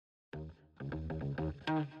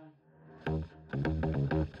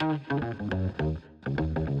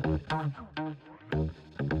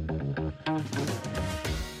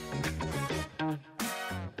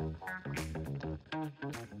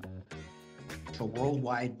Commercial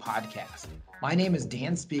Worldwide podcast. My name is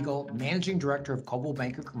Dan Spiegel, Managing Director of Coldwell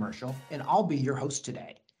Banker Commercial, and I'll be your host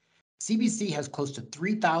today. CBC has close to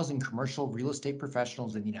 3,000 commercial real estate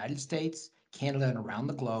professionals in the United States, Canada, and around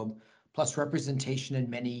the globe, plus representation in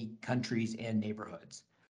many countries and neighborhoods.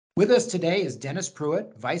 With us today is Dennis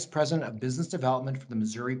Pruitt, Vice President of Business Development for the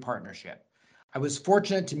Missouri Partnership. I was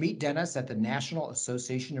fortunate to meet Dennis at the National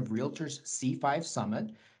Association of Realtors C5 Summit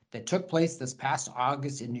that took place this past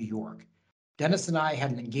August in New York. Dennis and I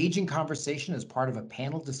had an engaging conversation as part of a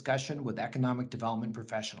panel discussion with economic development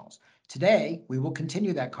professionals. Today, we will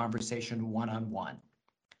continue that conversation one-on-one.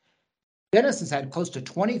 Dennis has had close to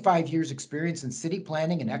 25 years experience in city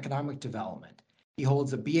planning and economic development. He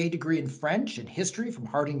holds a BA degree in French and history from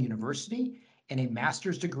Harding University and a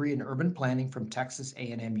master's degree in urban planning from Texas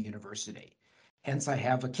A&M University. Hence, I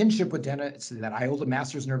have a kinship with Dennis that I hold a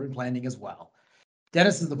master's in urban planning as well.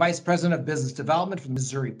 Dennis is the Vice President of Business Development for the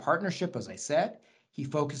Missouri Partnership, as I said. He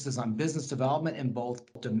focuses on business development in both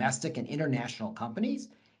domestic and international companies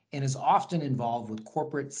and is often involved with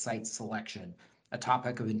corporate site selection, a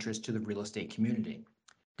topic of interest to the real estate community.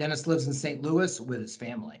 Dennis lives in St. Louis with his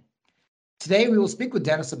family. Today, we will speak with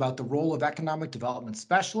Dennis about the role of economic development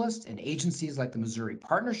specialists and agencies like the Missouri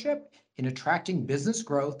Partnership in attracting business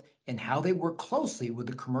growth and how they work closely with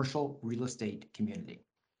the commercial real estate community.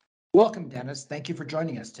 Welcome, Dennis. Thank you for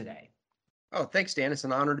joining us today. Oh, thanks, Dan. It's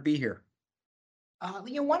an honor to be here.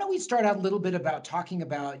 Why don't we start out a little bit about talking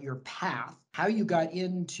about your path, how you got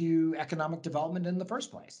into economic development in the first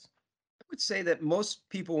place? I would say that most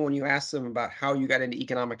people, when you ask them about how you got into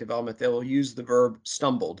economic development, they will use the verb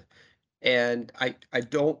stumbled. And I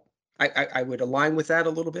would align with that a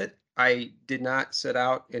little bit. I did not set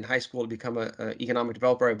out in high school to become an economic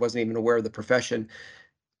developer. I wasn't even aware of the profession.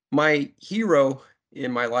 My hero in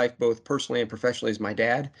my life, both personally and professionally, is my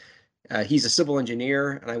dad. He's a civil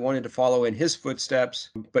engineer, and I wanted to follow in his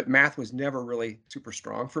footsteps, but math was never really super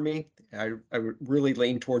strong for me. I really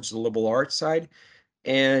leaned towards the liberal arts side.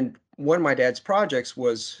 And one of my dad's projects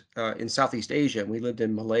was in Southeast Asia, and we lived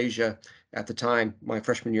in Malaysia at the time, my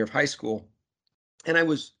freshman year of high school. And I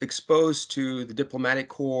was exposed to the diplomatic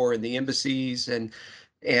corps and the embassies, and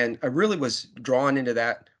I really was drawn into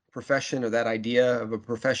that profession or that idea of a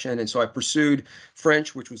profession. And so I pursued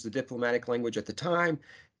French, which was the diplomatic language at the time,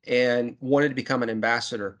 and wanted to become an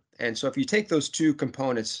ambassador. And so if you take those two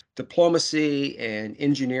components, diplomacy and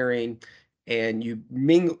engineering, and you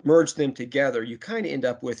merge them together, you kind of end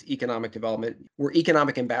up with economic development. We're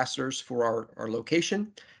economic ambassadors for our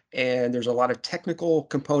location. And there's a lot of technical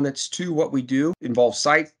components to what we do. It involves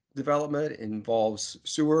site development, it involves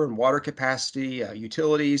sewer and water capacity,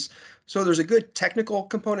 utilities. So there's a good technical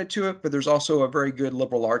component to it, but there's also a very good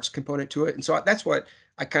liberal arts component to it. And so that's what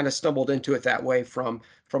I kind of stumbled into it that way, from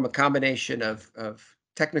a combination of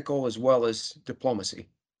technical as well as diplomacy.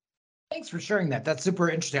 Thanks for sharing that. That's super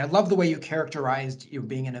interesting. I love the way you characterized you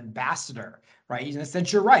being an ambassador, right? In a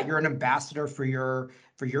sense, you're right. You're an ambassador for your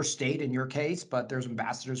state in your case, but there's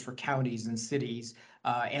ambassadors for counties and cities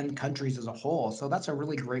and countries as a whole. So that's a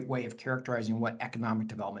really great way of characterizing what economic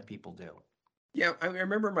development people do. Yeah, I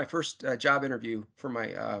remember my first job interview for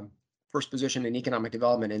my first position in economic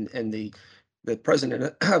development, and the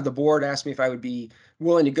president of the board asked me if I would be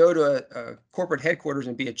willing to go to a corporate headquarters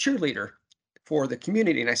and be a cheerleader for the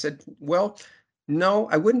community. And I said, well, no,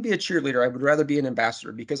 I wouldn't be a cheerleader. I would rather be an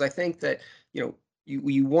ambassador, because I think that,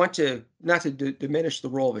 you want to, not to diminish the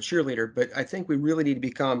role of a cheerleader, but I think we really need to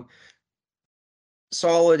become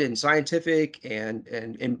solid and scientific and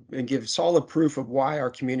give solid proof of why our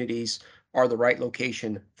communities are the right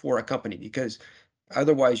location for a company, because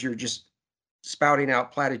otherwise you're just spouting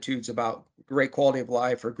out platitudes about great quality of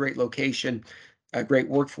life or great location, a great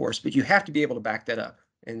workforce, but you have to be able to back that up.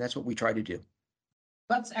 And that's what we try to do.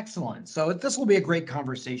 That's excellent. So this will be a great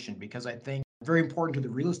conversation, because I think very important to the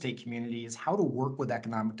real estate community is how to work with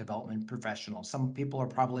economic development professionals. Some people are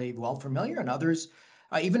probably well familiar, and others,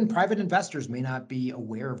 even private investors, may not be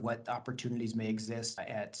aware of what opportunities may exist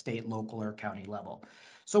at state, local, or county level.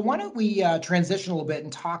 So why don't we transition a little bit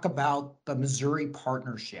and talk about the Missouri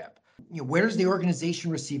Partnership? Where does the organization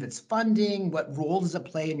receive its funding? What role does it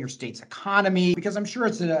play in your state's economy? Because I'm sure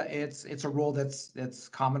it's a role that's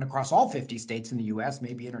common across all 50 states in the U.S.,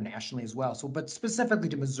 maybe internationally as well. So, but specifically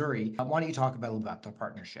to Missouri, why don't you talk about a little about the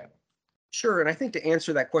partnership? Sure. And I think to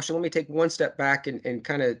answer that question, let me take one step back and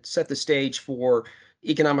kind of set the stage for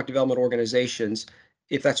economic development organizations,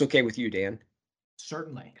 if that's okay with you, Dan.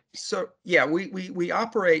 Certainly. So yeah, we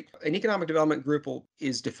operate, an economic development group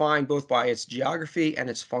is defined both by its geography and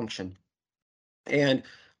its function. And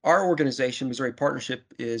Our organization, Missouri Partnership,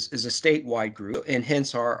 is a statewide group, and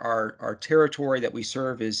hence our territory that we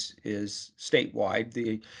serve is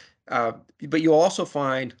statewide. Uh, but you'll also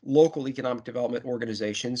find local economic development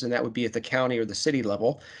organizations, and that would be at the county or the city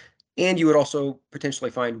level. And you would also potentially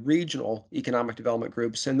find regional economic development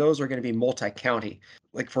groups, and those are going to be multi-county.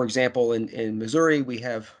 Like, for example, in Missouri, we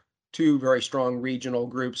have two very strong regional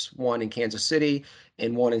groups, one in Kansas City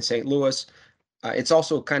and one in St. Louis. It's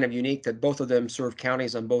also kind of unique that both of them serve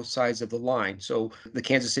counties on both sides of the line. So the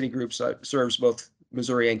Kansas City group serves both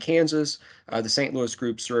Missouri and Kansas. The St. Louis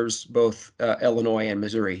group serves both Illinois and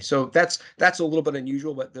Missouri. So that's a little bit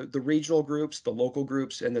unusual, but the regional groups, the local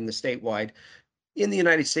groups, and then the statewide. In the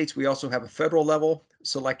United States, we also have a federal level,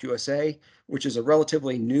 Select USA, which is a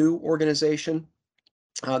relatively new organization.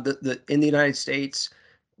 In the United States,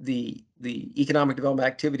 the economic development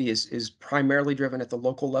activity is primarily driven at the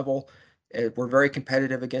local level. We're very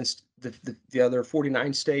competitive against the other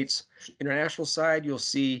 49 states. International side, you'll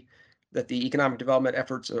see that the economic development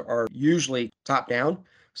efforts are usually top down.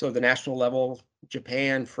 So the national level,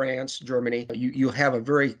 Japan, France, Germany, you have a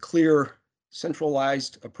very clear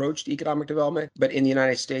centralized approach to economic development. But in the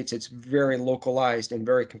United States, it's very localized and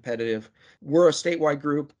very competitive. We're a statewide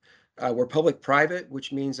group. We're public-private,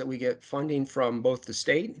 which means that we get funding from both the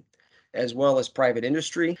state as well as private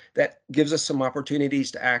industry. That gives us some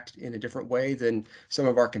opportunities to act in a different way than some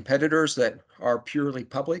of our competitors that are purely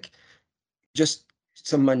public. Just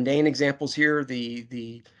some mundane examples here.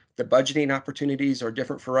 The budgeting opportunities are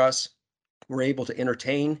different for us. We're able to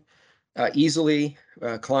entertain easily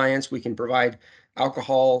clients. We can provide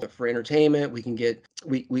alcohol for entertainment.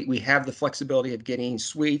 We have the flexibility of getting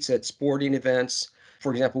suites at sporting events.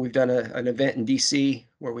 For example, we've done an event in DC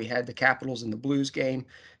where we had the Capitals and the Blues game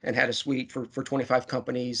and had a suite for 25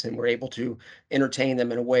 companies, and we're able to entertain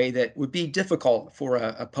them in a way that would be difficult for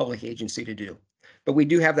a public agency to do. But we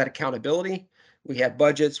do have that accountability. We have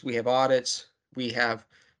budgets, we have audits, we have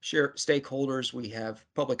stakeholders, we have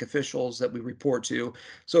public officials that we report to.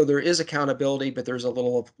 So there is accountability, but there's a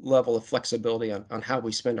little level of flexibility on how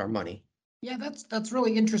we spend our money. Yeah, that's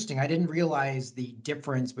really interesting. I didn't realize the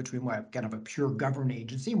difference between what kind of a pure government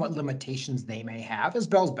agency and what limitations they may have as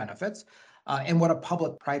well as benefits, and what a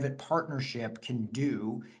public-private partnership can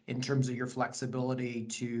do in terms of your flexibility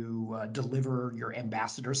to deliver your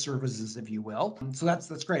ambassador services, if you will. So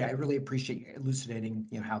that's great. I really appreciate you elucidating,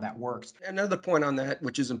 how that works. Another point on that,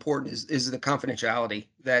 which is important, is the confidentiality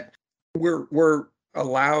that we're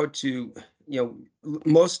allowed to,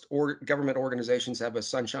 most government organizations have a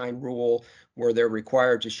sunshine rule where they're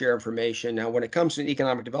required to share information. Now, when it comes to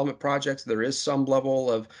economic development projects, there is some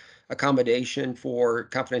level of accommodation for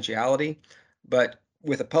confidentiality, but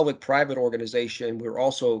with a public-private organization, we're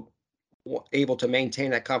also able to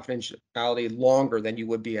maintain that confidentiality longer than you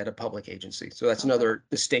would be at a public agency. So that's another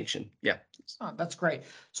distinction. Yeah. Oh, that's great.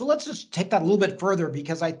 So let's just take that a little bit further,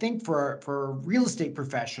 because I think for real estate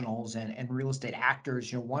professionals and real estate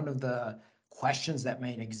actors, one of the questions that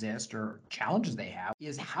may exist or challenges they have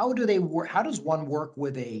is how do they work? How does one work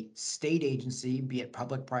with a state agency, be it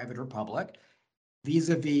public, private, or public,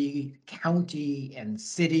 vis-a-vis county and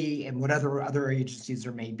city and whatever other agencies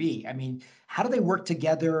there may be? I mean, how do they work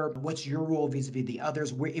together? What's your role vis-a-vis the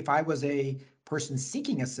others? If I was a person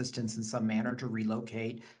seeking assistance in some manner to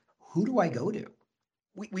relocate, who do I go to?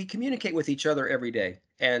 We communicate with each other every day,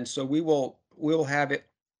 and so we'll have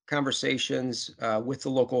conversations with the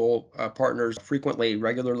local partners frequently,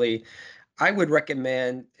 regularly. I would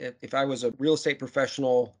recommend, if I was a real estate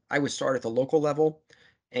professional, I would start at the local level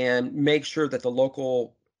and make sure that the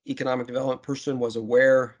local economic development person was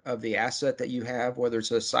aware of the asset that you have, whether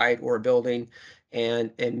it's a site or a building,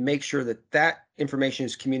 and make sure that that information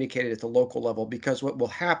is communicated at the local level. Because what will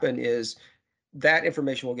happen is that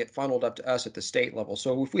information will get funneled up to us at the state level.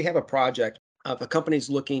 So if we have a project, if a company's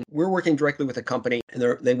looking, we're working directly with a company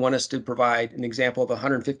and they want us to provide an example of a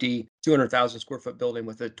 150, 200,000 square foot building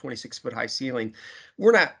with a 26-foot high ceiling.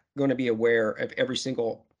 We're not going to be aware of every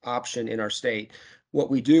single option in our state.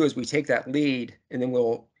 What we do is we take that lead and then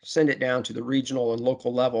we'll send it down to the regional and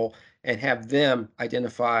local level and have them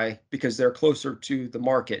identify, because they're closer to the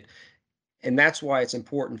market. And that's why it's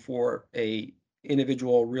important for a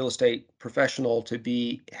individual real estate professional to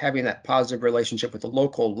be having that positive relationship with the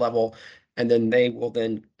local level, and then they will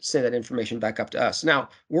then send that information back up to us. Now,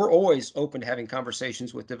 we're always open to having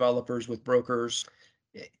conversations with developers, with brokers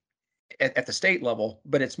at the state level,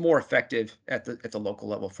 but it's more effective at the local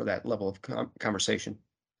level for that level of conversation.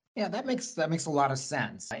 Yeah, that makes a lot of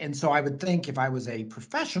sense. And so I would think if I was a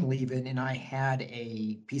professional even and I had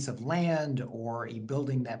a piece of land or a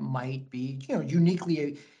building that might be,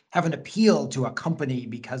 uniquely have an appeal to a company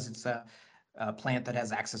because it's a plant that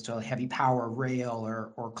has access to heavy power, rail,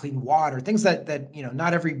 or clean water, things that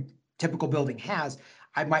not every typical building has.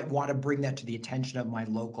 I might want to bring that to the attention of my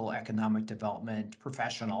local economic development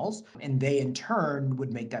professionals, and they in turn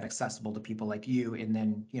would make that accessible to people like you, and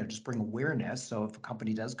then just bring awareness. So if a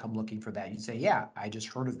company does come looking for that, you say, "Yeah, I just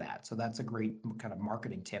heard of that." So that's a great kind of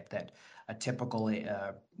marketing tip that a typical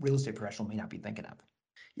real estate professional may not be thinking of.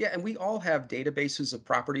 Yeah, and we all have databases of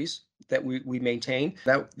properties that we maintain.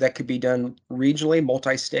 That could be done regionally,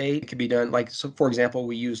 multi-state. It could be done like, so for example,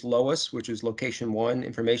 we use LOIS, which is Location One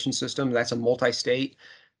Information System. That's a multi-state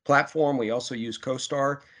platform. We also use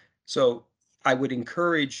CoStar. So I would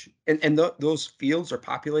encourage, those fields are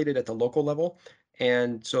populated at the local level.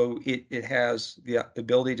 And so it has the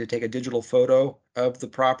ability to take a digital photo of the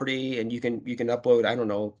property, and you can upload, I don't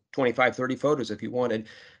know, 25, 30 photos if you wanted.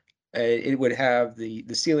 It would have the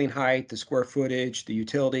ceiling height, the square footage, the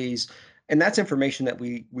utilities, and that's information that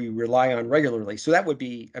we rely on regularly. So that would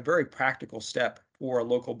be a very practical step for a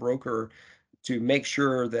local broker to make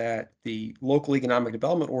sure that the local economic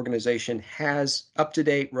development organization has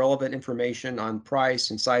up-to-date relevant information on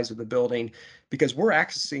price and size of the building, because we're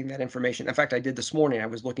accessing that information. In fact, I did this morning. I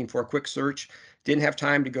was looking for a quick search, didn't have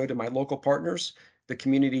time to go to my local partners. The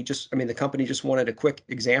company just wanted a quick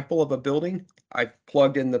example of a building. I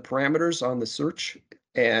plugged in the parameters on the search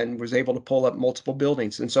and was able to pull up multiple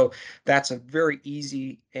buildings. And so that's a very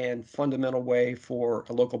easy and fundamental way for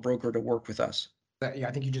a local broker to work with us. Yeah,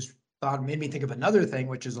 I think you just made me think of another thing,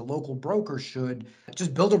 which is a local broker should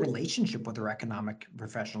just build a relationship with their economic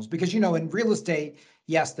professionals. Because, in real estate,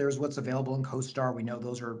 yes, there's what's available in CoStar. We know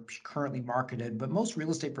those are currently marketed, but most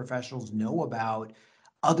real estate professionals know about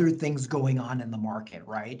other things going on in the market,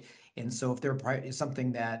 right? And so if there is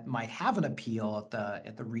something that might have an appeal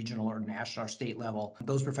at the regional or national or state level,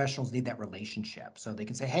 those professionals need that relationship. So they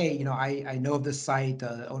can say, hey, I know of this site,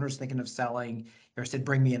 the owner's thinking of selling, or said,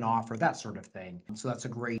 bring me an offer, that sort of thing. So that's a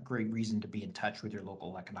great reason to be in touch with your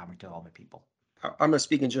local economic development people. I'm going to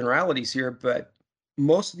speak in generalities here, but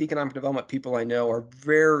most of the economic development people I know are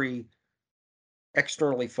very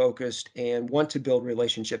externally focused and want to build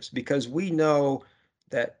relationships, because we know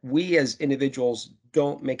that we as individuals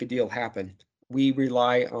don't make a deal happen. We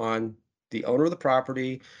rely on the owner of the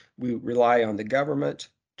property, we rely on the government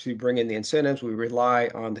to bring in the incentives, we rely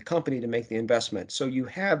on the company to make the investment. So you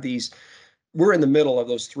have these, we're in the middle of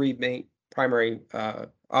those three main primary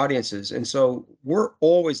audiences, and so we're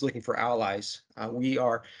always looking for allies. We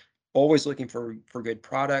are always looking for good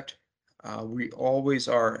product. We always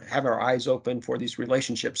have our eyes open for these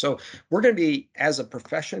relationships. So we're going to be, as a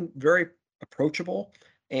profession, very approachable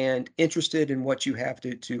and interested in what you have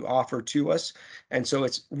to offer to us. And so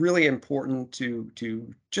it's really important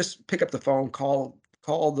to just pick up the phone, call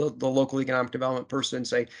the local economic development person and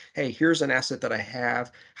say, hey, here's an asset that I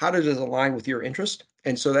have. How does it align with your interest?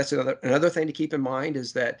 And so that's another thing to keep in mind,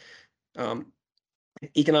 is that um,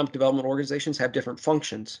 economic development organizations have different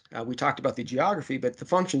functions. We talked about the geography, but the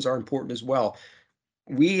functions are important as well.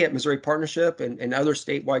 We at Missouri Partnership and other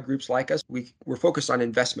statewide groups like us, we're focused on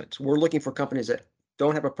investments. We're looking for companies that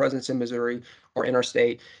don't have a presence in Missouri or in our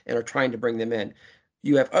state and are trying to bring them in.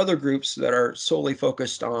 You have other groups that are solely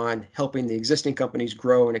focused on helping the existing companies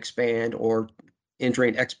grow and expand or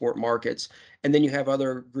entering export markets. And then you have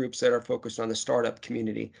other groups that are focused on the startup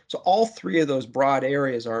community. So all three of those broad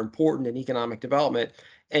areas are important in economic development.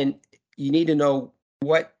 And you need to know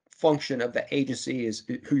what function of the agency is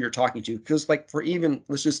who you're talking to. Because like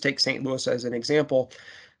let's just take St. Louis as an example.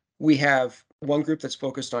 We have one group that's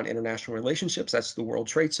focused on international relationships. That's the World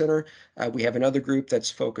Trade Center. We have another group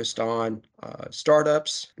that's focused on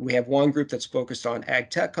startups. We have one group that's focused on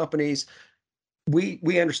ag tech companies.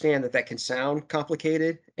 We understand that can sound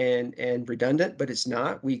complicated and redundant, but it's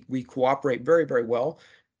not. We cooperate very, very well.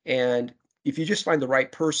 And if you just find the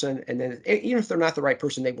right person, and then even if they're not the right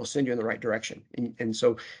person, they will send you in the right direction. And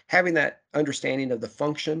so having that understanding of the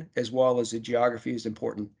function as well as the geography is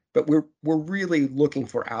important. But we're really looking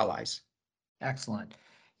for allies. Excellent.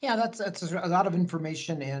 Yeah, that's a lot of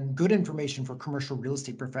information and good information for commercial real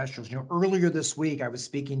estate professionals. Earlier this week, I was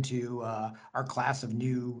speaking to our class of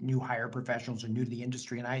new hire professionals who are new to the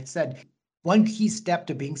industry, and I said one key step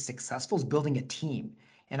to being successful is building a team.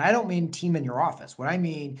 And I don't mean team in your office. What I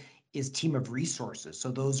mean is team of resources.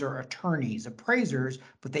 So those are attorneys, appraisers,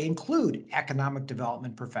 but they include economic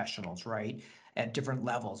development professionals, right? At different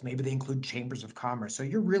levels. Maybe they include chambers of commerce. So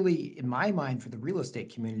you're really, in my mind, for the real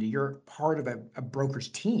estate community, you're part of a broker's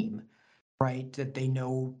team, right? That they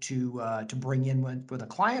know to bring in with a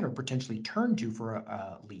client or potentially turn to for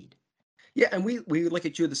a lead. Yeah, and we look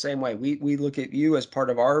at you the same way. We look at you as part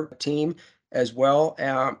of our team. as well.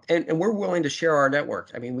 And we're willing to share our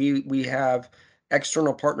network. I mean, we have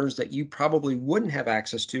external partners that you probably wouldn't have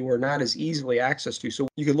access to or not as easily access to. So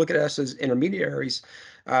you could look at us as intermediaries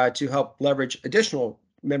to help leverage additional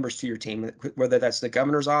members to your team, whether that's the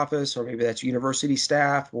governor's office or maybe that's university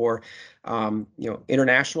staff or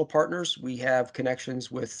international partners. We have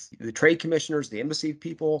connections with the trade commissioners, the embassy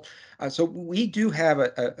people. So we do have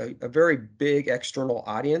a very big external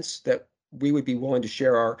audience that we would be willing to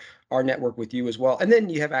share our network with you as well. And then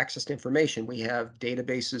you have access to information. We have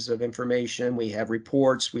databases of information, we have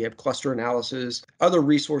reports, we have cluster analysis, other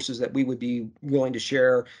resources that we would be willing to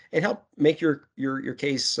share and help make your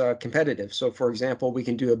case competitive. So for example, we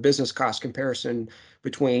can do a business cost comparison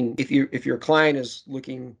between if your client is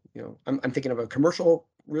looking, I'm thinking of a commercial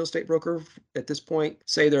real estate broker at this point.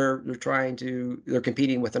 Say they're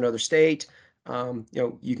competing with another state.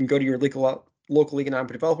 You can go to your local economic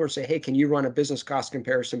developer and say, hey, can you run a business cost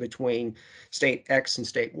comparison between state X and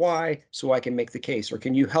state Y so I can make the case? Or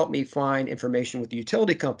can you help me find information with the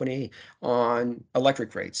utility company on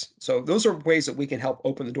electric rates? So those are ways that we can help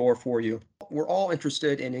open the door for you. We're all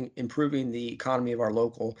interested in improving the economy of our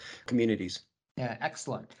local communities. Yeah,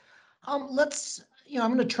 excellent. I'm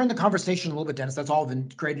going to turn the conversation a little bit, Dennis. That's all been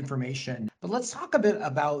great information. But let's talk a bit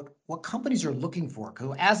about what companies are looking for.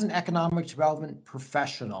 Because as an economic development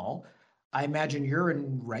professional, I imagine you're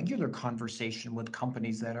in regular conversation with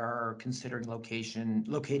companies that are considering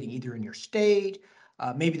locating either in your state,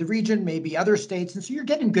 maybe the region, maybe other states. And so you're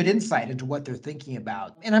getting good insight into what they're thinking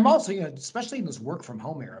about. And I'm also, especially in this work from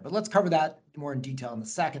home era, but let's cover that more in detail in a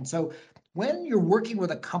second. So when you're working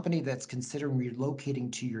with a company that's considering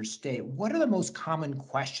relocating to your state, what are the most common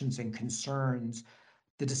questions and concerns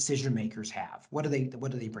the decision makers have? What do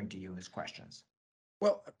they bring to you as questions?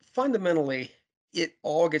 Well, fundamentally, it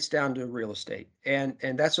all gets down to real estate, and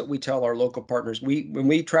that's what we tell our local partners. When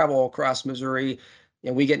we travel across Missouri,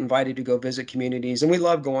 we get invited to go visit communities, and we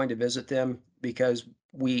love going to visit them because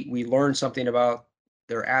we learn something about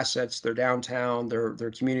their assets, their downtown,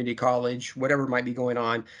 their community college, whatever might be going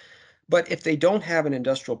on. But if they don't have an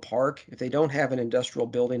industrial park, if they don't have an industrial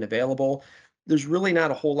building available, there's really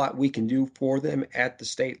not a whole lot we can do for them at the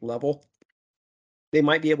state level. They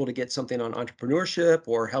might be able to get something on entrepreneurship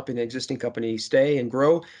or helping an existing company stay and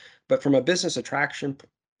grow. But from a business attraction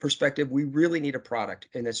perspective, we really need a product.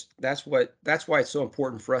 And that's why it's so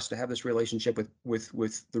important for us to have this relationship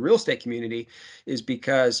with the real estate community, is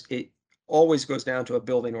because it always goes down to a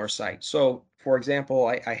building or a site. So for example,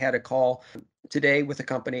 I had a call today with a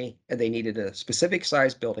company and they needed a specific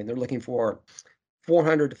size building. They're looking for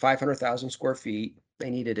 400 to 500,000 square feet. They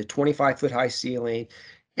needed a 25-foot high ceiling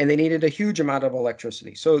and they needed a huge amount of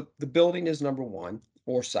electricity. So the building is number one,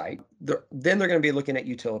 or site. Then they're going to be looking at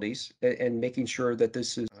utilities and making sure that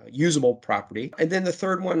this is usable property. And then the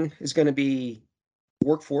third one is going to be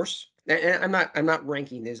workforce. And I'm not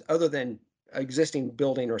ranking this other than existing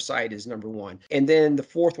building or site is number one. And then the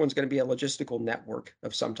fourth one's going to be a logistical network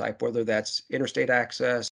of some type, whether that's interstate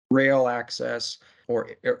access, rail access, or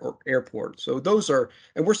airport. So those are,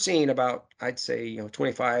 and we're seeing about, I'd say,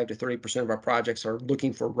 25 to 30% of our projects are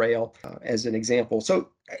looking for rail as an example. So,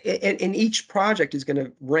 and each project is going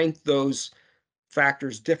to rank those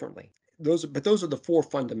factors differently. Those are the four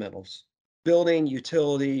fundamentals: building,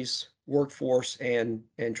 utilities, workforce, and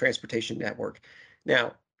transportation network.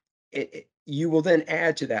 Now, you will then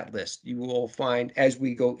add to that list. You will find as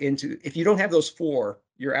we go into, if you don't have those four,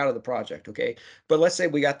 you're out of the project, okay? But let's say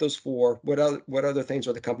we got those four. What other things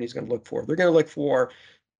are the companies going to look for? They're going to look for,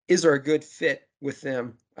 is there a good fit with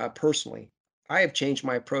them personally? I have changed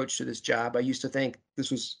my approach to this job. I used to think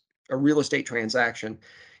this was a real estate transaction.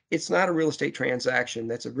 It's not a real estate transaction.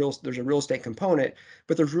 There's a real estate component,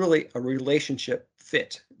 but there's really a relationship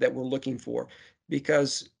fit that we're looking for.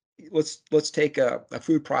 Because let's take a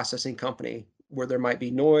food processing company where there might be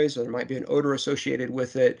noise or there might be an odor associated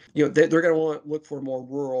with it. They're going to want to look for a more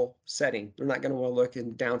rural setting. They're not going to want to look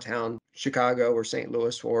in downtown Chicago or St.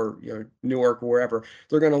 Louis or Newark or wherever.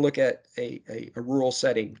 They're going to look at a rural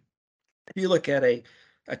setting. If you look at a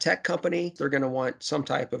tech company, they're going to want some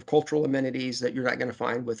type of cultural amenities that you're not going to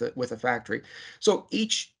find with a factory. So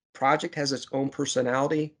each project has its own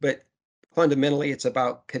personality, but fundamentally it's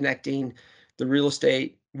about connecting the real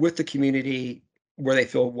estate with the community where they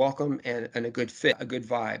feel welcome and a good fit, a good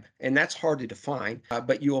vibe. And that's hard to define,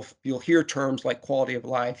 but you'll hear terms like quality of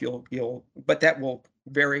life. But that will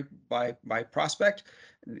vary by prospect.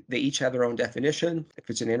 They each have their own definition. If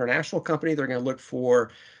it's an international company, they're going to look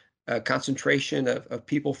for concentration of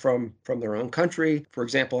people from their own country. For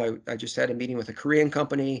example, I just had a meeting with a Korean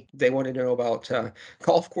company. They wanted to know about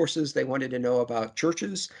golf courses. They wanted to know about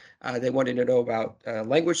churches. They wanted to know about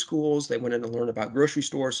language schools. They wanted to learn about grocery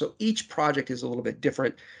stores. So each project is a little bit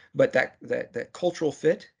different, but that cultural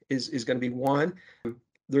fit is going to be one.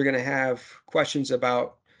 They're going to have questions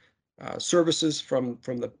about services from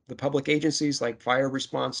the public agencies like fire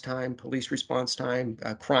response time, police response time.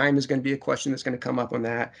 Crime is going to be a question that's going to come up on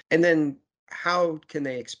that. And then how can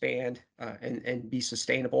they expand and be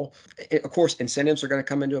sustainable? Of course, incentives are going to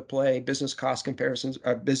come into play. Business cost comparisons,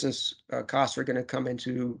 business costs are going to come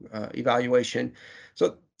into evaluation.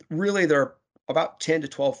 So really, there are about 10 to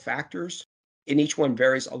 12 factors, and each one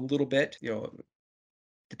varies a little bit.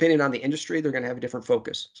 Depending on the industry, they're going to have a different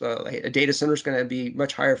focus. So a data center is going to be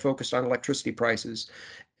much higher focused on electricity prices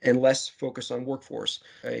and less focused on workforce.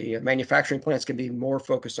 A manufacturing plant's can be more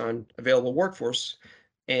focused on available workforce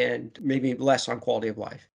and maybe less on quality of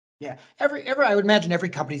life. Yeah, every I would imagine every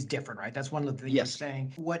company's different, right? That's one of the things you're Yes.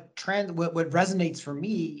 saying. What resonates for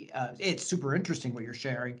me, it's super interesting what you're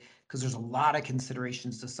sharing because there's a lot of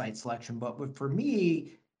considerations to site selection. But what for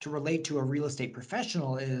me to relate to a real estate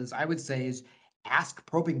professional is, I would say, is ask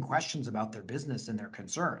probing questions about their business and their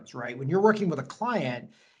concerns, right? When you're working with a client,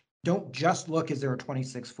 don't just look, is there a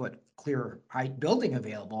 26-foot clear height building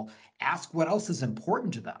available? Ask what else is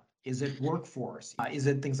important to them. Is it workforce? Is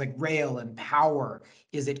it things like rail and power?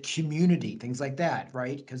 Is it community? Things like that,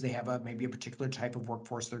 right? Because they have maybe a particular type of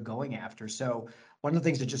workforce they're going after. So one of the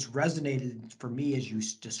things that just resonated for me as you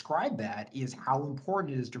described that is how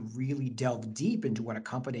important it is to really delve deep into what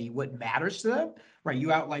matters to them, right?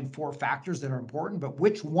 You outlined 4 factors that are important, but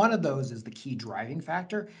which one of those is the key driving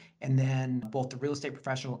factor? And then both the real estate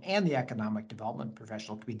professional and the economic development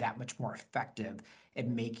professional can be that much more effective at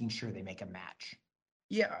making sure they make a match.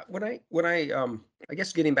 Yeah, I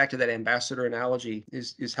guess getting back to that ambassador analogy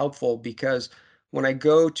is helpful because when I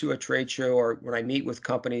go to a trade show or when I meet with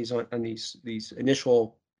companies on these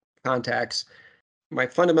initial contacts, my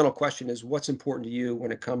fundamental question is what's important to you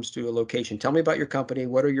when it comes to a location? Tell me about your company.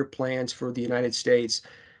 What are your plans for the United States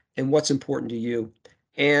and what's important to you?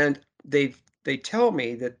 And they tell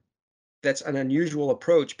me that that's an unusual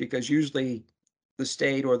approach because usually the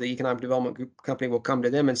state or the economic development group company will come to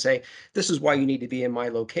them and say, "This is why you need to be in my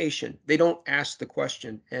location." They don't ask the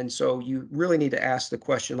question. And so you really need to ask the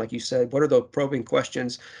question, like you said, what are the probing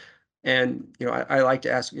questions? And I like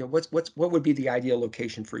to ask, what would be the ideal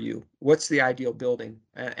location for you? What's the ideal building?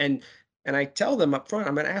 And I tell them up front,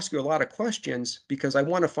 I'm going to ask you a lot of questions because I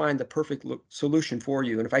want to find the perfect solution for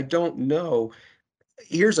you. And if I don't know,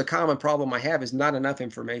 here's a common problem I have is not enough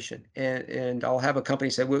information. And I'll have a company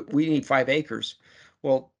say, we need 5 acres.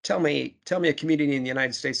 Well, tell me a community in the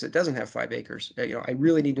United States that doesn't have 5 acres. I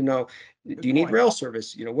really need to know, do Good you need point. rail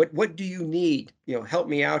service? What do you need? Help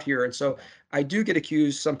me out here. And so I do get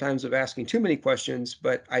accused sometimes of asking too many questions,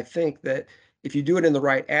 but I think that if you do it in the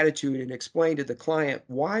right attitude and explain to the client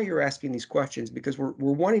why you're asking these questions, because we're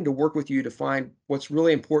wanting to work with you to find what's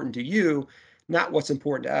really important to you, not what's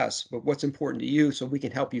important to us, but what's important to you, so we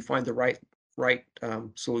can help you find the right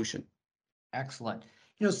solution. Excellent.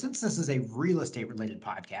 Since this is a real estate related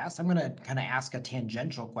podcast, I'm going to kind of ask a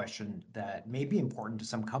tangential question that may be important to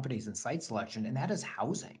some companies in site selection, and that is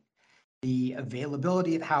housing. The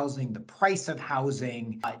availability of housing, the price of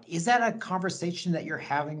housing. Is that a conversation that you're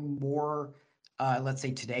having more, let's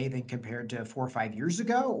say today than compared to 4 or 5 years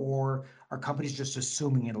ago, or are companies just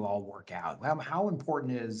assuming it'll all work out? How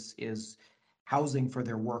important is housing for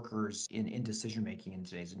their workers in decision making in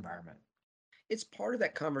today's environment? It's part of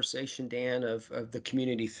that conversation, Dan, of the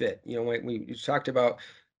community fit. When we talked about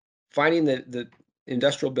finding the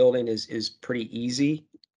industrial building is pretty easy.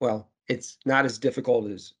 Well, it's not as difficult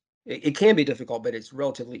as it can be difficult, but it's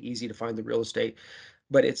relatively easy to find the real estate.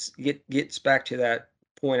 But gets back to that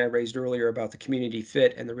point I raised earlier about the community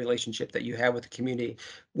fit and the relationship that you have with the community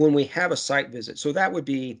when we have a site visit. So that would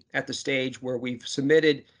be at the stage where we've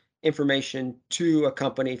submitted information to a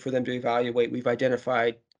company for them to evaluate. We've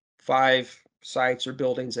identified 5 sites or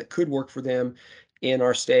buildings that could work for them in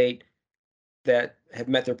our state that have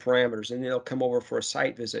met their parameters, and they'll come over for a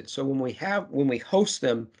site visit. So when we host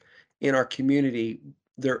them in our community,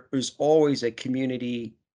 there is always a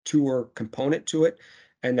community tour component to it,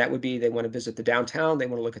 and that would be they want to visit the downtown, they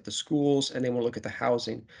want to look at the schools, and they want to look at the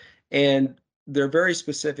housing. And they're very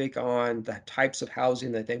specific on the types of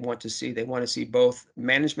housing that they want to see. They want to see both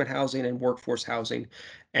management housing and workforce housing.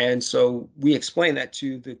 And so we explain that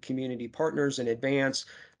to the community partners in advance.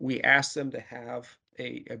 We ask them to have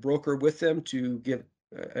a broker with them to give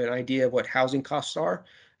an idea of what housing costs are.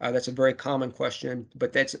 That's a very common question,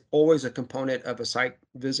 but that's always a component of a site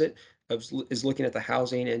visit is looking at the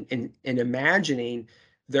housing and imagining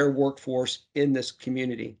their workforce in this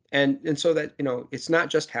community. And so that, it's not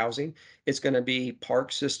just housing, it's going to be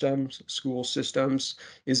park systems, school systems.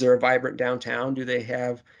 Is there a vibrant downtown?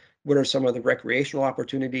 What are some of the recreational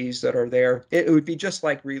opportunities that are there? It would be just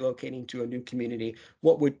like relocating to a new community.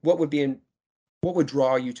 What would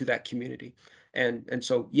draw you to that community? And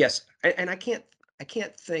so yes, and I can't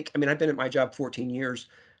think. I mean, I've been at my job 14 years.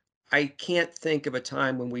 I can't think of a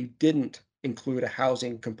time when we didn't include a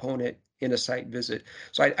housing component in a site visit.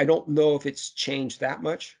 So I don't know if it's changed that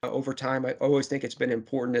much over time. I always think it's been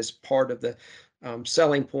important as part of the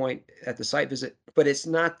selling point at the site visit, but it's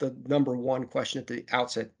not the number one question at the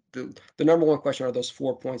outset. The number one question are those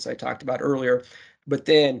 4 points I talked about earlier, but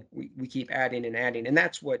then we keep adding and adding, and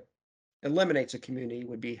that's what eliminates a community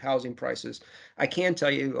would be housing prices. I can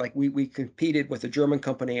tell you, like we competed with a German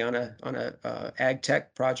company on a ag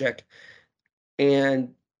tech project,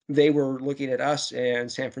 and they were looking at us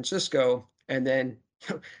and San Francisco, and then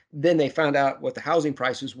then they found out what the housing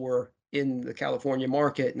prices were in the California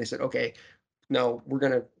market, and they said, okay, no, we're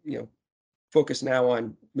going to focus now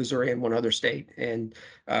on Missouri and one other state. And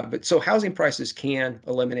but so housing prices can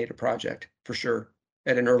eliminate a project for sure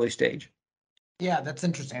at an early stage. Yeah, that's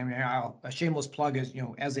interesting. I mean, a shameless plug is,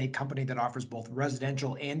 as a company that offers both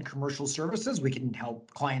residential and commercial services, we can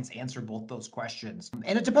help clients answer both those questions.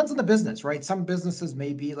 And it depends on the business, right? Some businesses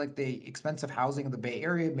may be like the expensive housing of the Bay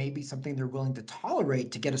Area, may be something they're willing to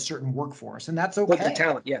tolerate to get a certain workforce, and that's Look at the okay.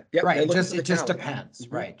 talent. Yeah. Yep. Right. They're It looking just for it the just talent. depends,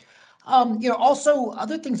 Mhm. right? Also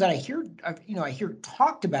other things that I hear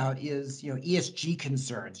talked about is, ESG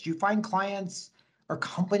concerns. Do you find clients or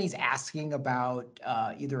companies asking about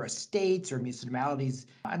either estates or municipalities?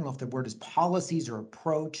 I don't know if the word is policies or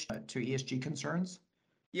approach to ESG concerns.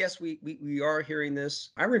 Yes, we are hearing this.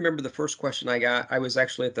 I remember the first question I got. I was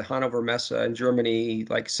actually at the Hannover Messe in Germany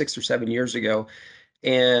like 6 or 7 years ago,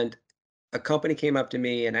 and a company came up to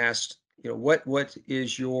me and asked, what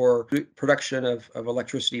is your production of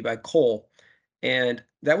electricity by coal? And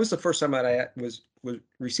that was the first time that I was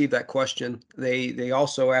received that question. They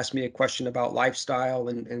also asked me a question about lifestyle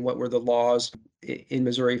and what were the laws in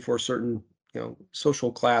Missouri for a certain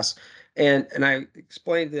social class, and I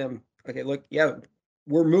explained to them, okay, look, yeah,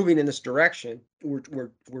 we're moving in this direction.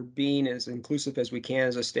 We're being as inclusive as we can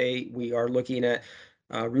as a state. We are looking at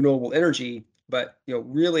renewable energy, but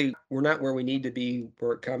really, we're not where we need to be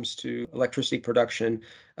where it comes to electricity production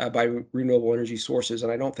by renewable energy sources,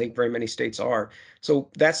 and I don't think very many states are. So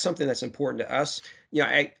that's something that's important to us.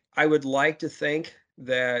 I would like to think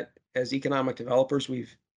that as economic developers,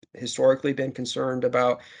 we've historically been concerned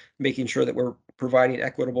about making sure that we're providing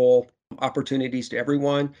equitable opportunities to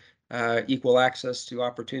everyone, equal access to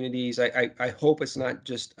opportunities. I hope it's not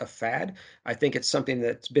just a fad. I think it's something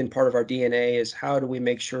that's been part of our DNA is how do we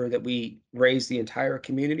make sure that we raise the entire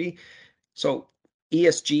community. So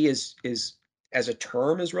ESG is as a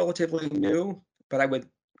term is relatively new, but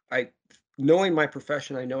I knowing my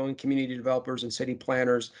profession, I know in community developers and city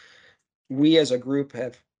planners, we as a group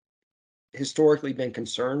have historically been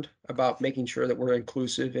concerned about making sure that we're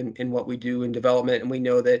inclusive in what we do in development. And we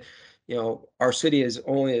know that, our city is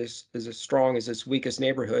only as strong as its weakest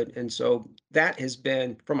neighborhood. And so that has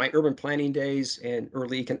been from my urban planning days and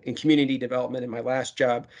early in community development in my last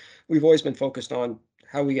job, we've always been focused on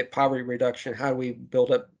how we get poverty reduction, how do we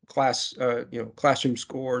build up classroom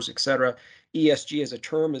scores, et cetera. ESG as a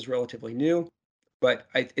term is relatively new, but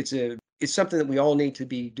it's something that we all need to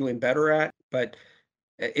be doing better at. But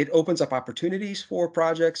it opens up opportunities for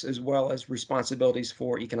projects as well as responsibilities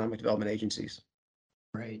for economic development agencies.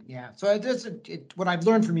 Right. Yeah. So what I've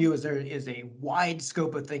learned from you is there is a wide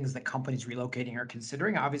scope of things that companies relocating are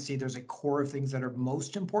considering. Obviously, there's a core of things that are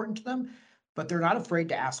most important to them, but they're not afraid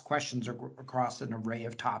to ask questions across an array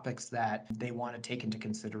of topics that they want to take into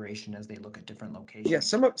consideration as they look at different Yeah,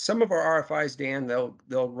 locations. some of our RFIs, Dan,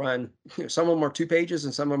 they'll run, some of them are 2 pages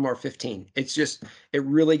and some of them are 15. It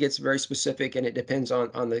really gets very specific and it depends on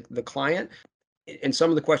the client. And some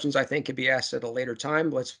of the questions I think could be asked at a later time.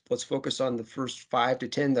 Let's focus on the first 5 to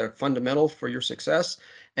 10 that are fundamental for your success,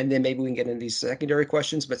 and then maybe we can get into these secondary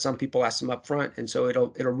questions. But some people ask them up front, and so it'll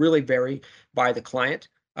really vary by the client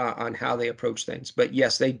on how they approach things. But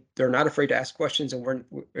yes, they're not afraid to ask questions, and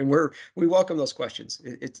we welcome those questions.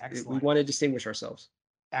 We Excellent. want to distinguish ourselves.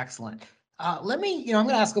 Excellent. I'm going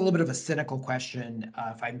to ask a little bit of a cynical question,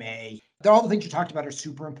 if I may. All the things you talked about are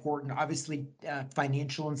super important. Obviously,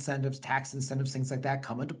 financial incentives, tax incentives, things like that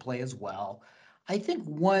come into play as well. I think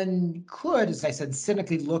one could, as I said,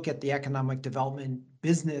 cynically look at the economic development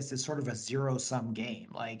business as sort of a zero-sum game.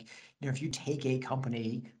 Like, if you take a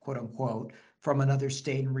company, quote unquote, from another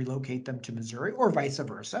state and relocate them to Missouri or vice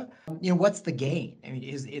versa, what's the gain? I mean,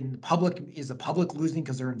 is the public losing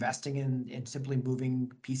because they're investing in simply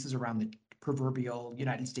moving pieces around the proverbial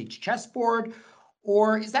United States chessboard?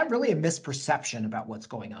 Or is that really a misperception about what's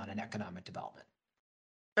going on in economic development?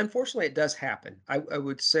 Unfortunately, it does happen. I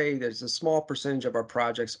would say there's a small percentage of our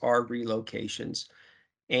projects are relocations,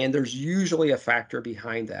 and there's usually a factor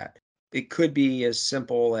behind that. It could be as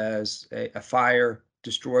simple as a fire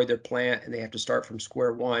destroyed their plant and they have to start from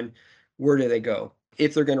square one. Where do they go?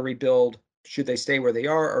 If they're going to rebuild, should they stay where they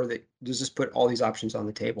are, or does this put all these options on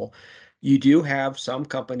the table? You do have some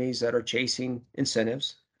companies that are chasing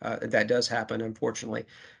incentives. That does happen, unfortunately.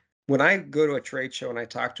 When I go to a trade show and I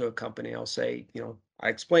talk to a company, I'll say, I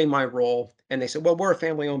explain my role, and they say, well, we're a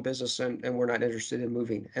family-owned business and we're not interested in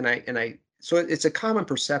moving. So it's a common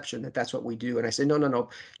perception that that's what we do. And I say, no, no, no,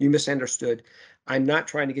 you misunderstood. I'm not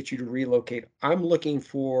trying to get you to relocate. I'm looking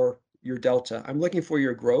for your delta. I'm looking for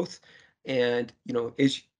your growth. And,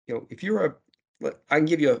 if I can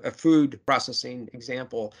give you a food processing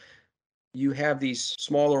example. You have these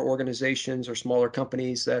smaller organizations or smaller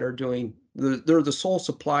companies that are they're the sole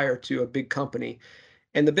supplier to a big company,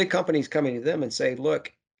 and the big company's coming to them and say,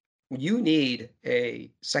 look, you need a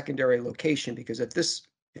secondary location, because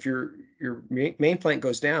if your main plant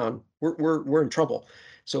goes down, we're in trouble.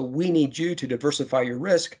 So we need you to diversify your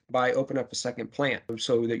risk by opening up a second plant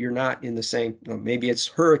so that you're not in the same, maybe it's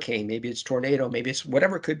hurricane, maybe it's tornado, maybe it's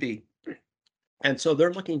whatever it could be. And so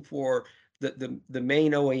they're looking for the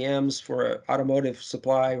main OEMs for an automotive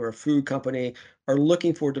supply or a food company are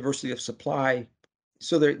looking for diversity of supply,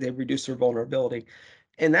 so they reduce their vulnerability.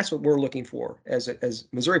 And that's what we're looking for as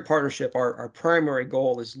Missouri Partnership. Our primary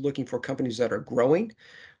goal is looking for companies that are growing,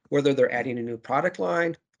 whether they're adding a new product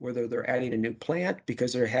line, whether they're adding a new plant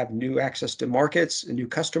because they have new access to markets and new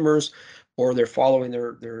customers, or they're following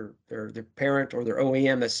their parent or their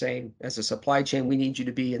OEM that's saying, as a supply chain, we need you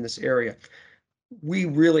to be in this area. We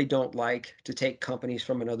really don't like to take companies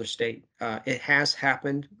from another state. It has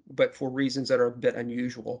happened, but for reasons that are a bit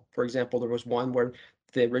unusual. For example, there was one where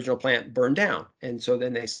the original plant burned down, and so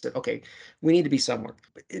then they said, "Okay, we need to be somewhere."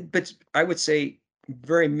 But I would say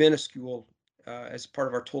very minuscule as part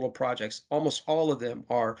of our total projects. Almost all of them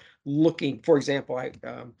are looking. For example, I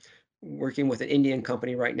working with an Indian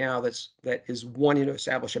company right now that is wanting to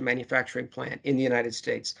establish a manufacturing plant in the United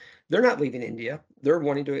States. They're not leaving India. They're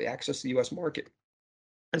wanting to access the U.S. market.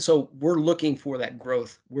 And so we're looking for that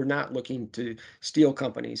growth. We're not looking to steal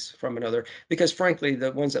companies from another, because frankly,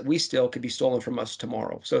 the ones that we steal could be stolen from us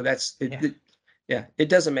tomorrow. So that's it. Yeah. Yeah, it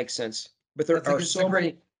doesn't make sense. But there are It's a so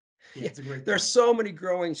many, great, yeah, yeah, it's a great there are point. so many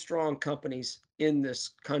growing strong companies in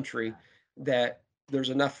this country that there's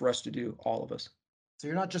enough for us to do, all of us. So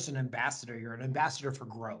you're not just an ambassador, you're an ambassador for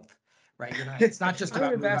growth, right? It's not just I'm an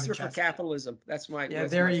about moving a ambassador for chess. capitalism. Yeah, that's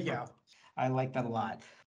there my you go. I like that a lot.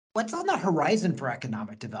 What's on the horizon for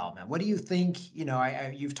economic development? What do you think?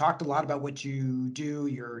 You've talked a lot about what you do,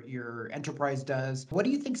 your enterprise does. What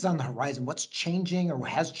do you think is on the horizon? What's changing or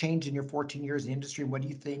has changed in your 14 years in the industry? What do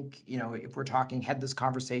you think, if we're talking, had this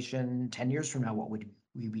conversation 10 years from now, what would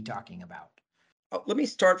we be talking about? Let me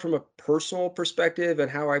start from a personal perspective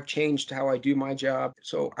and how I've changed how I do my job.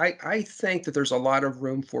 So I think that there's a lot of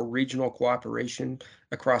room for regional cooperation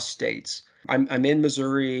across states. I'm in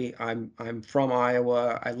Missouri. I'm from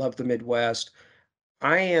Iowa. I love the Midwest.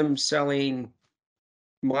 I am selling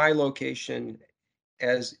my location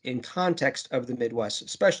as in context of the Midwest,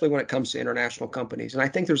 especially when it comes to international companies. And I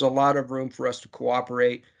think there's a lot of room for us to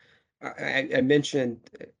cooperate. I mentioned,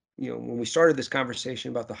 when we started this conversation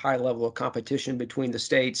about the high level of competition between the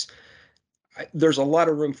states, there's a lot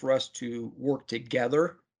of room for us to work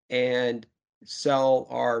together and sell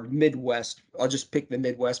our Midwest. I'll just pick the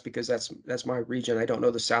Midwest because that's my region. I don't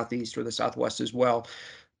know the Southeast or the Southwest as well.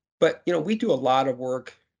 But we do a lot of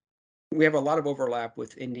work. We have a lot of overlap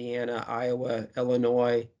with Indiana, Iowa,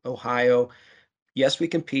 Illinois, Ohio. Yes, we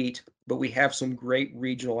compete, but we have some great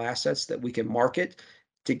regional assets that we can market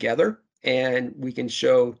together, and we can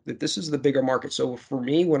show that this is the bigger market. So for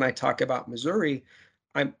me, when I talk about Missouri,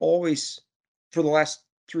 I'm always, for the last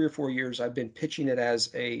 3 or 4 years, I've been pitching it as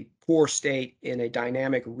a core state in a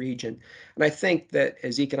dynamic region. And I think that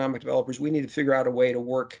as economic developers, we need to figure out a way to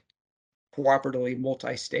work cooperatively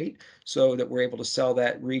multi-state so that we're able to sell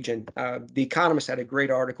that region. The Economist had a great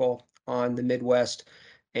article on the Midwest,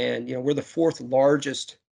 and we're the fourth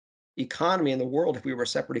largest economy in the world if we were a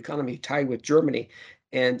separate economy, tied with Germany.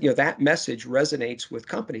 And that message resonates with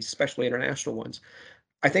companies, especially international ones.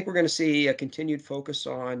 I think we're going to see a continued focus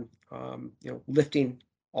on, lifting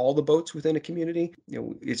all the boats within a community.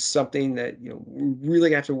 It's something that, we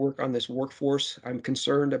really have to work on this workforce. I'm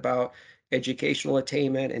concerned about educational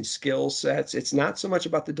attainment and skill sets. It's not so much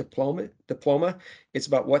about the diploma. It's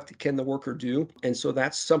about what can the worker do. And so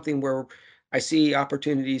that's something where I see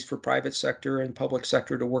opportunities for private sector and public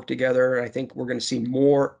sector to work together. And I think we're going to see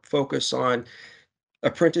more focus on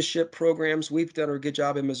apprenticeship programs. We've done a good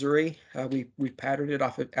job in Missouri. We've patterned it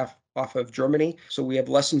off of Germany, so we have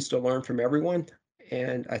lessons to learn from everyone.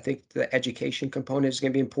 And I think the education component is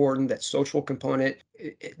going to be important. That social component,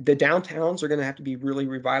 the downtowns are going to have to be really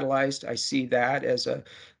revitalized. I see that as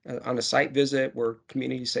on a site visit where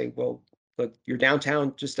communities say, "Well, look, your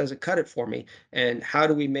downtown just doesn't cut it for me." And how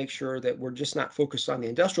do we make sure that we're just not focused on the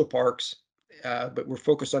industrial parks, but we're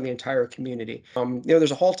focused on the entire community.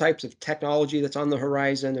 There's a whole types of technology that's on the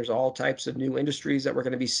horizon. There's all types of new industries that we're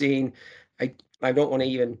going to be seeing. I don't want to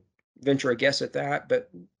even venture a guess at that, but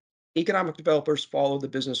economic developers follow the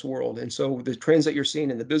business world. And so the trends that you're seeing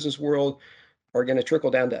in the business world are going to trickle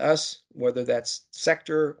down to us, whether that's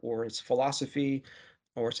sector or it's philosophy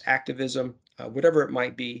or it's activism, whatever it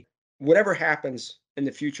might be. Whatever happens in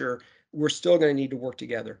the future, we're still going to need to work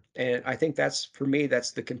together. And I think that's, for me,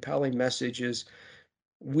 that's the compelling message is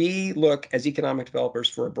we look as economic developers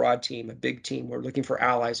for a broad team, a big team. We're looking for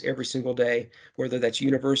allies every single day, whether that's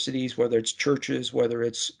universities, whether it's churches, whether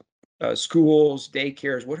it's schools,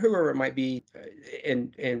 daycares, whatever it might be,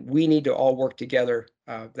 and we need to all work together.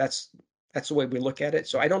 That's the way we look at it.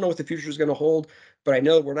 So I don't know what the future is going to hold, but I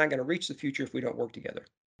know we're not going to reach the future if we don't work together.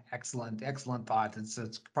 Excellent, excellent thought.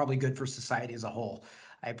 It's probably good for society as a whole.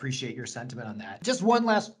 I appreciate your sentiment on that. Just one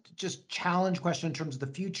last just challenge question in terms of the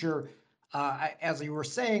future. As you were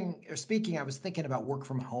saying or speaking, I was thinking about work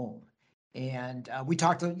from home. And we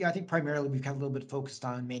talked, I think primarily we've got a little bit focused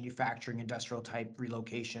on manufacturing, industrial type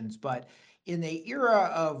relocations. But in the era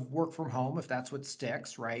of work from home, if that's what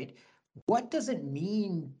sticks, right? What does it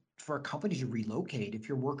mean for a company to relocate if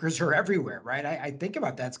your workers are everywhere, right? I think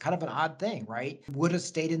about that. It's kind of an odd thing, right? Would a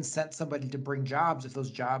state incent somebody to bring jobs if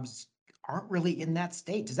those jobs aren't really in that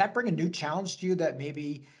state? Does that bring a new challenge to you that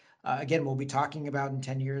maybe, again, we'll be talking about in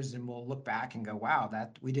 10 years and we'll look back and go, wow,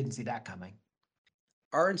 that we didn't see that coming?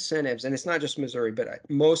 Our incentives, and it's not just Missouri, but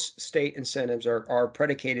most state incentives are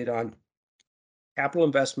predicated on capital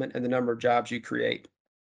investment and the number of jobs you create.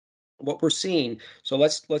 What we're seeing, so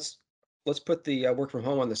let's put the work from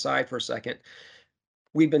home on the side for a second.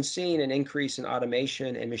 We've been seeing an increase in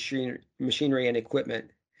automation and machinery and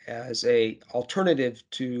equipment as a alternative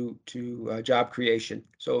to job creation.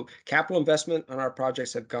 So capital investment on our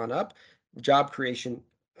projects have gone up, job creation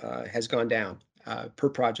has gone down per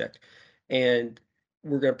project, and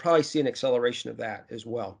we're going to probably see an acceleration of that as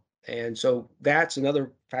well. And so that's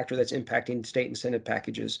another factor that's impacting state incentive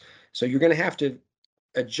packages. So you're going to have to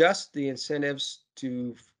adjust the incentives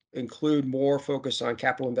to include more focus on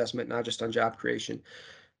capital investment, not just on job creation.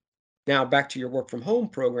 Now, back to your work from home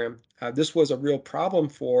program, this was a real problem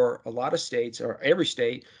for a lot of states, or every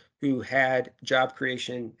state, who had job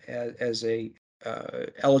creation as a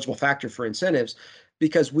eligible factor for incentives,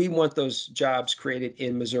 because we want those jobs created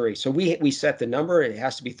in Missouri. So we set the number. It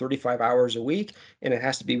has to be 35 hours a week, and it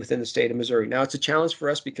has to be within the state of Missouri. Now, it's a challenge for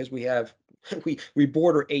us because we have we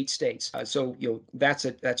border 8 states, so that's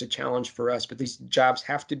a challenge for us. But these jobs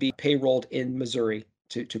have to be payrolled in Missouri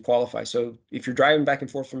to qualify. So if you're driving back and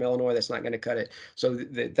forth from Illinois, that's not going to cut it. So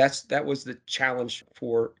that was the challenge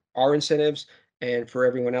for our incentives and for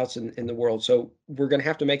everyone else in the world. So we're going to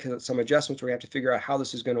have to make some adjustments. We have to figure out how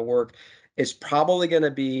this is going to work. It's probably going to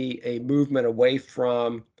be a movement away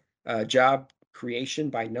from job creation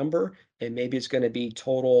by number, and maybe it's going to be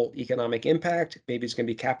total economic impact. Maybe it's going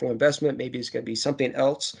to be capital investment. Maybe it's going to be something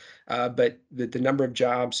else. But the number of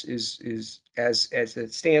jobs is as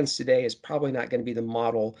it stands today is probably not going to be the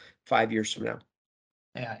model 5 years from now.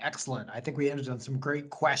 Yeah, excellent. I think we ended on some great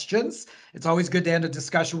questions. It's always good to end a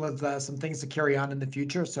discussion with some things to carry on in the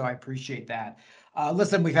future. So I appreciate that.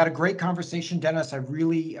 Listen, we've had a great conversation, Dennis. I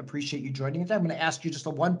really appreciate you joining us. I'm going to ask you just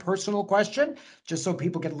one personal question, just so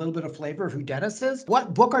people get a little bit of flavor of who Dennis is.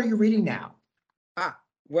 What book are you reading now?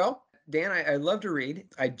 Well, Dan, I love to read.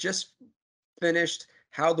 I just finished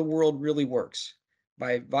How the World Really Works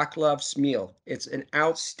by Vaclav Smil. It's an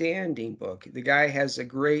outstanding book. The guy has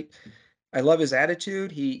I love his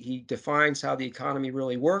attitude. He defines how the economy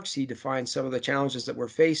really works. He defines some of the challenges that we're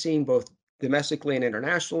facing, both domestically and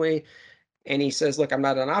internationally. And he says, look, I'm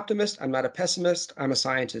not an optimist. I'm not a pessimist. I'm a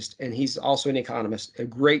scientist. And he's also an economist. A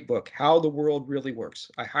great book, How the World Really Works.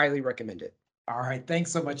 I highly recommend it. All right.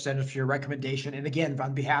 Thanks so much, Dennis, for your recommendation. And again,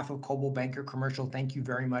 on behalf of Coldwell Banker Commercial, thank you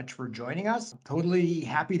very much for joining us. Totally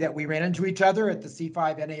happy that we ran into each other at the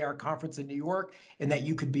C5 NAR conference in New York and that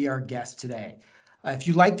you could be our guest today. If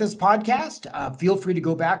you like this podcast, feel free to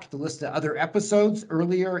go back to the list of other episodes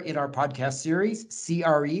earlier in our podcast series,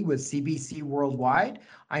 CRE with CBC Worldwide.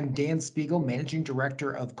 I'm Dan Spiegel, Managing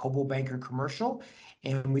Director of Coldwell Banker Commercial,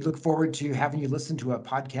 and we look forward to having you listen to a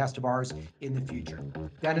podcast of ours in the future.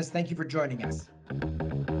 Dennis, thank you for joining us.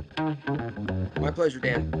 My pleasure,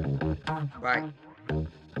 Dan. Bye.